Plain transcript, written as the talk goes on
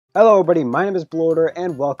Hello everybody, my name is Blorder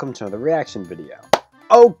and welcome to another reaction video.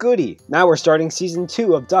 Oh goody! Now we're starting season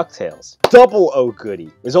 2 of DuckTales. Double oh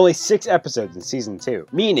goody! There's only 6 episodes in season 2,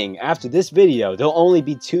 meaning after this video there'll only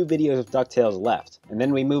be 2 videos of DuckTales left, and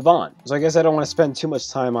then we move on. So I guess I don't want to spend too much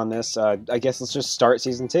time on this, I guess let's just start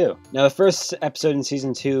season 2. Now the first episode in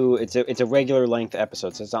season 2, it's a regular length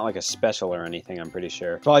episode, so it's not like a special or anything, I'm pretty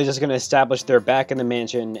sure. Probably just gonna establish they're back in the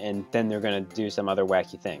mansion, and then they're gonna do some other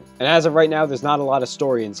wacky thing. And as of right now, there's not a lot of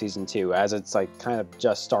story in season 2, as it's like kind of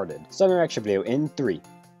just started. Start our reaction video in 3,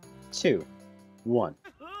 2, 1.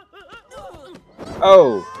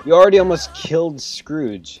 Oh, you already almost killed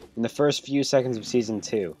Scrooge in the first few seconds of season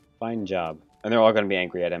 2. Fine job. And they're all gonna be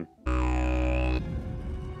angry at him.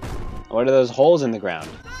 What are those holes in the ground?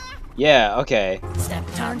 Yeah, okay. Step,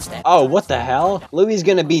 turn, step. Oh, what the hell? Louie's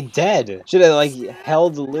gonna be dead. Should have, like,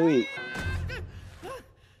 held Louie.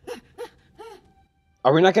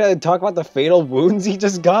 Are we not gonna talk about the fatal wounds he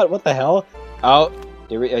just got? What the hell? Oh,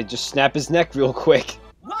 just snap his neck real quick.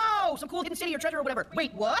 Whoa! Some cool hidden city or treasure or whatever.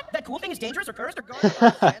 Wait, what? That cool thing is dangerous or cursed or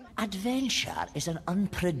garbage? Adventure is an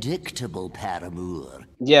unpredictable paramour.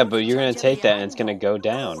 Yeah, but you're gonna take that and it's gonna go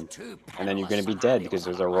down. And then you're gonna be dead because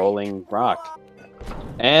there's a rolling rock.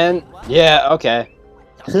 And, yeah, okay.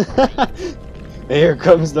 Here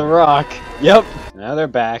comes the rock. Yep. Now they're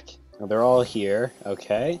back. Now they're all here.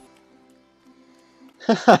 Okay.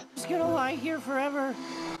 Just gonna lie here forever.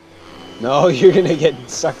 No, you're gonna get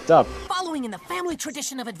sucked up. Following in the family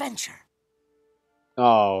tradition of adventure.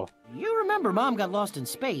 Oh. You remember Mom got lost in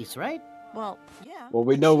space, right? Well, yeah. Well,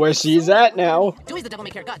 we know where she's at now. Dewey's the devil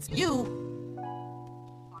may care guts. You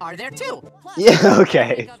are there too. Yeah,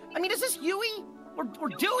 okay. I mean, is this Huey? Or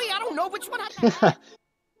Dewey? I don't know which one I...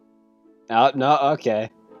 Oh, no,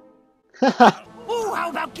 okay. Ooh,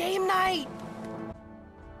 how about game night?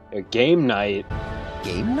 A game night.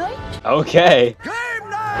 Game night? Okay. Game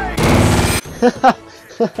night! Game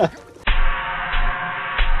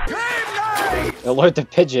night! Alert the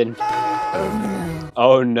pigeon.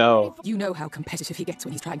 Oh no. You know how competitive he gets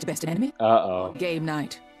when he's trying to best an enemy? Uh-oh. Game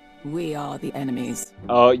night. We are the enemies.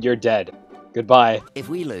 Oh, you're dead. Goodbye. If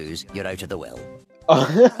we lose, you're out of the will.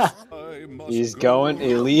 Oh. He's going,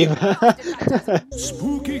 he leave.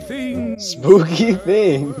 Spooky things. Spooky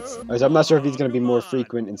things. I'm not sure if he's gonna be more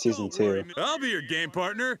frequent in season 2. I'll be your game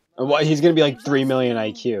partner. And what, he's gonna be like 3 million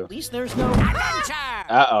IQ. At least there's no adventure!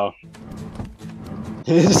 Uh-oh.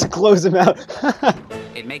 Just close him out.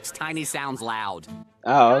 It makes tiny sounds loud.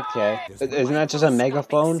 Oh, okay. Isn't that just a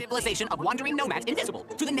megaphone? Civilization of wandering nomads invisible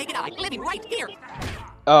to the naked eye, living right here.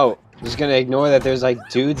 Oh, just gonna ignore that there's like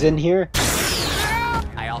dudes in here?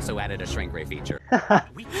 I also added a shrink ray feature.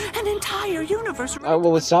 An entire universe. Oh,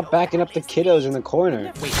 well, stop backing up the kiddos in the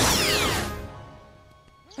corner. Wait,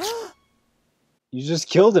 You just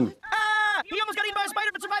killed him. Ah! He almost got eaten by a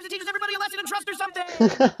spider, but survives and teaches everybody a lesson in trust or something!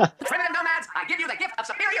 primitive nomads, I give you the gift of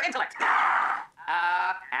superior intellect.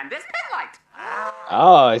 And this pin light.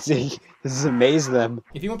 Oh, I see. This is amaze them.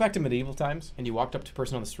 If you went back to medieval times and you walked up to a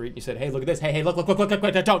person on the street and you said, "Hey, look at this. Hey, look,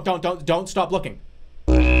 don't stop looking."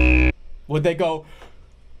 Would they go,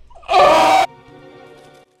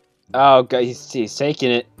 Oh, God, he's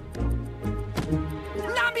taking it.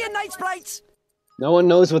 Not being night sprites. No one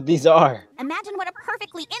knows what these are. Imagine what a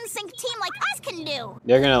perfectly in-sync team like us can do!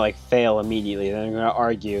 They're gonna, like, fail immediately. Then they're gonna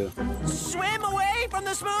argue. Swim away from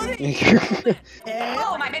the smoothie.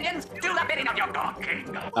 Oh, my minions, do the bidding of your god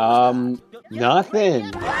king. Nothing.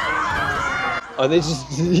 Oh, he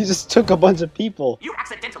just took a bunch of people. You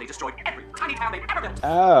accidentally destroyed every tiny town they've ever built.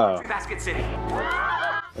 Oh. Basket City.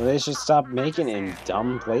 Well, they should stop making it in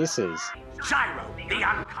dumb places. Gyro, the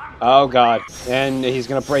uncommon. Oh, God. And he's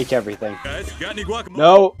gonna break everything. Guys, got any guacamole?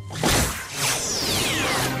 No.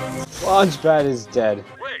 Launchpad is dead.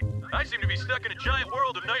 Wait, I seem to be stuck in a giant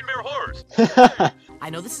world of nightmare horrors. I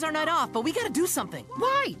know this is our night off, but we gotta do something.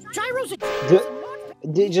 Why? Gyro's a...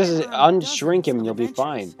 Just unshrink him and you'll be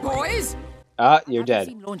fine. Boys! You're dead.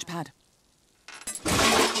 Launchpad.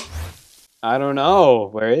 I don't know.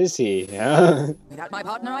 Where is he? Without my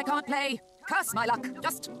partner, I can't play. Curse my luck.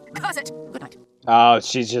 Just curse it. Good night. Oh,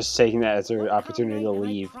 she's just taking that as her opportunity to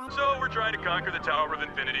leave. So we're trying to conquer the Tower of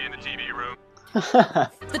Infinity in the TV room.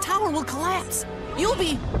 The tower will collapse. You'll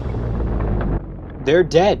be... They're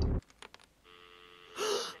dead.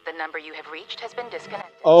 The number you have reached has been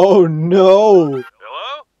disconnected. Oh, no.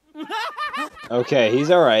 Hello? Okay,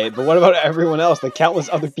 he's alright, but what about everyone else? The countless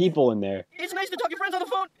other people in there. It's nice to talk to friends on the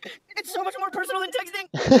phone. It's so much more personal than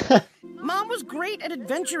texting. Mom was great at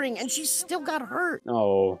adventuring, and she still got hurt.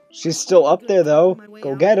 Oh, she's still up there though.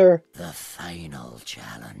 Go get her. The final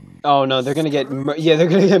challenge. Oh no, they're gonna get they're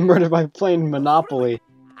gonna get murdered by playing Monopoly.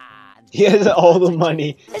 He has all the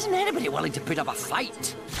money. Isn't anybody willing to put up a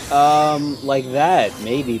fight? Like that.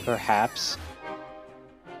 Maybe, perhaps.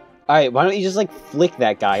 Alright, why don't you just, like, flick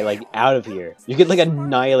that guy, like, out of here? You could, like,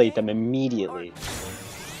 annihilate them immediately.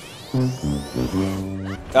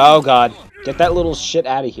 Oh, God. Get that little shit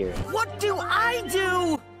out of here. What do I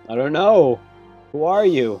do? I don't know. Who are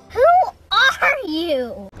you? Who are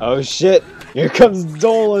you? Oh, shit. Here comes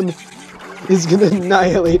Dolan. He's gonna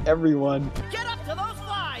annihilate everyone. Get up to those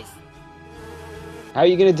flies! How are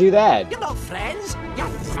you gonna do that? You're not friends, you're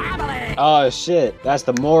family! Oh, shit. That's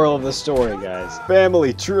the moral of the story, guys.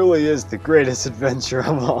 Family truly is the greatest adventure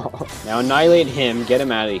of all. Now annihilate him, get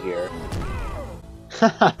him out of here.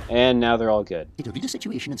 And now they're all good. It'll read the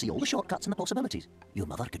situation and see all the shortcuts and the possibilities. Your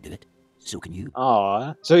mother could do it. So can you.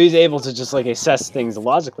 Aw. So he's able to just, like, assess things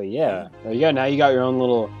logically, yeah. There you go, now you got your own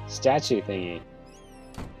little statue thingy.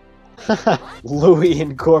 Louis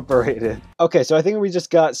Incorporated. Okay, so I think we just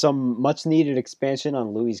got some much needed expansion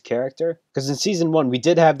on Louis' character. Because in Season 1, we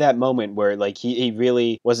did have that moment where, like, he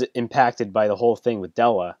really was impacted by the whole thing with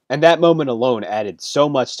Della. And that moment alone added so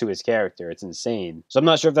much to his character, it's insane. So I'm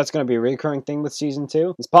not sure if that's going to be a recurring thing with Season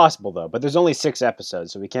 2. It's possible, though, but there's only 6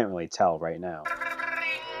 episodes, so we can't really tell right now.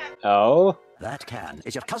 Oh? That can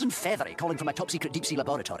is your cousin Fethry calling from a top-secret deep-sea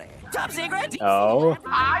laboratory. Top secret? Oh?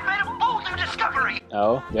 I made a bold new discovery.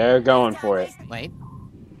 Oh, they're going for it. Wait.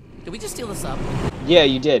 Did we just steal the sub? Yeah,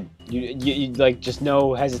 you did. You like, just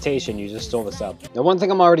no hesitation, you just stole this up. The one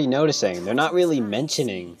thing I'm already noticing, they're not really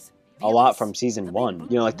mentioning a lot from Season 1.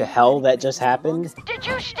 You know, like the hell that just happened. Did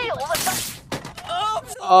you steal the...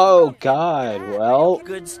 Oh, God, well...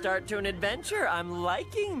 Good start to an adventure. I'm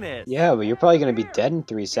liking this. Yeah, but you're probably gonna be dead in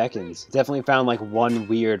 3 seconds. Definitely found, like, one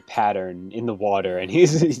weird pattern in the water, and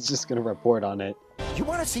he's just gonna report on it. You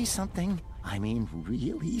want to see something? I mean,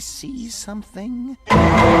 really see something?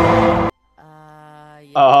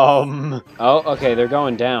 Oh, okay, they're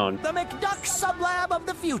going down. The McDuck sublab of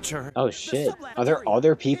the future. Oh, shit. Are there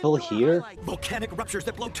other people here? Volcanic ruptures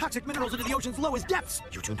that blow toxic minerals into the ocean's lowest depths.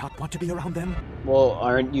 You do not want to be around them. Well,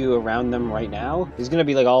 aren't you around them right now? He's gonna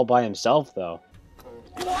be, like, all by himself, though.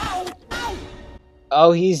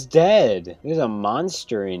 Oh, he's dead. There's a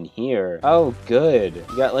monster in here. Oh, good.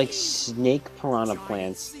 You got, like, snake piranha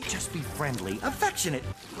plants. Just be friendly, affectionate.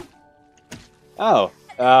 Oh.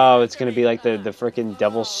 Oh, it's gonna be like the frickin'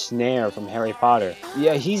 devil's snare from Harry Potter.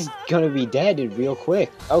 Yeah, he's gonna be dead real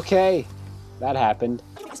quick. Okay. That happened.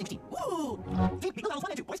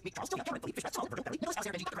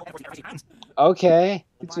 Okay.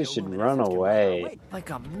 You two should run away.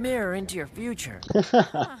 Like a mirror into your future.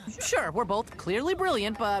 Sure, we're both clearly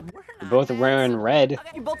brilliant, but we're You're both wearing red.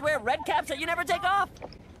 You both wear red caps that you never take off.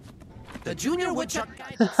 the Junior Woodchuck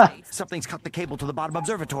Guide states. Something's cut the cable to the bottom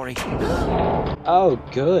observatory. Oh,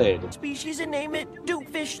 good. Species and name it.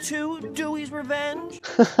 Dooffish 2, Dewey's Revenge.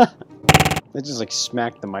 They just, like,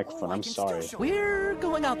 smacked the microphone. I'm sorry. We're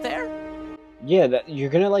going out there. Yeah, you're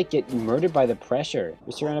gonna, like, get murdered by the pressure.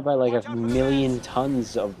 You're surrounded by, like, 1,000,000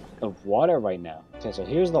 tons of water right now. Okay, so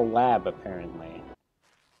here's the lab, apparently.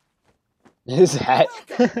 Is that?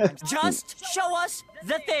 Just show us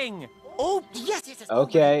the thing. Oh, yes.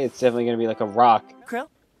 Okay, it's definitely gonna be like a rock. Krill?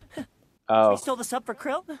 Oh. We stole this up for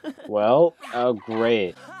Krill? Well, oh,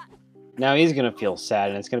 great. Now he's gonna feel sad,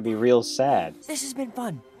 and it's gonna be real sad. This has been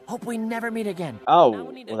fun. Hope we never meet again.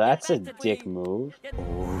 Oh, well, that's a dick move.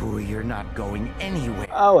 Oh, you're not going anywhere.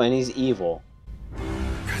 Oh, and he's evil.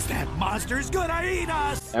 Because that monster's gonna eat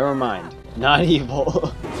us! Never mind. Not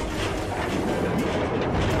evil.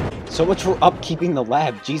 So much for upkeeping the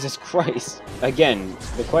lab, Jesus Christ. Again,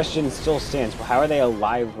 the question still stands, how are they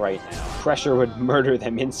alive right now? Pressure would murder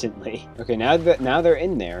them instantly. Okay, now they're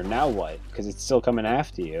in there, now what? Because it's still coming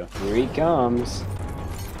after you. Here he comes.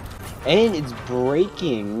 And it's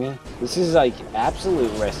breaking. This is like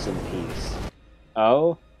absolute rest in peace.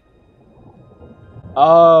 Oh?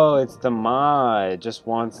 Oh, it's the mod. It just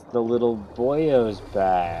wants the little boyos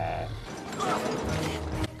back.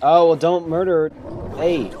 Oh, well, don't murder.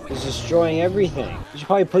 Hey, it's destroying everything. You should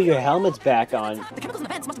probably put your helmets back on. The chemicals in the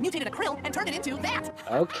vents must have mutated a krill and turned it into that.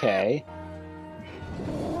 Okay.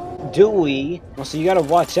 Dewey? Well, so you gotta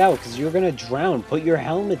watch out, because you're gonna drown. Put your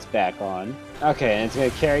helmets back on. Okay, and it's gonna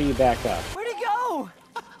carry you back up. Where'd he go?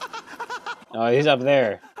 Oh, he's up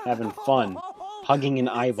there, having fun. Hugging an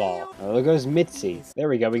eyeball. Oh, there goes Mitzi. There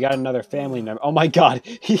we go, we got another family member. Oh my god!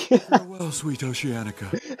 Farewell, sweet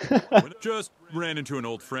Oceanica. Just ran into an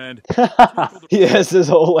old friend. He has this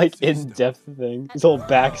whole, like, in-depth thing. His whole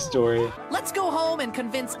backstory. Let's go home and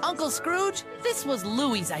convince Uncle Scrooge this was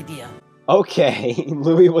Louie's idea. Okay,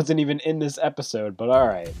 Louis wasn't even in this episode, but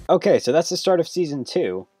alright. Okay, so that's the start of Season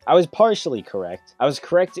 2. I was partially correct. I was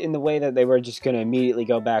correct in the way that they were just going to immediately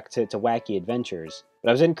go back to wacky adventures. But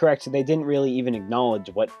I was incorrect, so they didn't really even acknowledge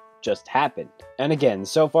what just happened. And again,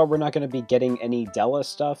 so far we're not going to be getting any Della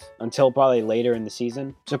stuff until probably later in the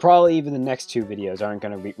season. So probably even the next 2 videos aren't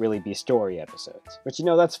going to really be story episodes. But you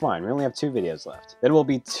know, that's fine. We only have 2 videos left. Then we'll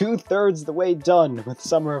be 2/3 the way done with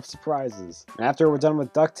Summer of Surprises. And after we're done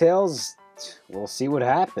with DuckTales, we'll see what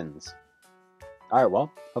happens. Alright,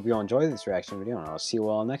 well, hope you all enjoyed this reaction video, and I'll see you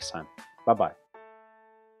all next time. Bye-bye.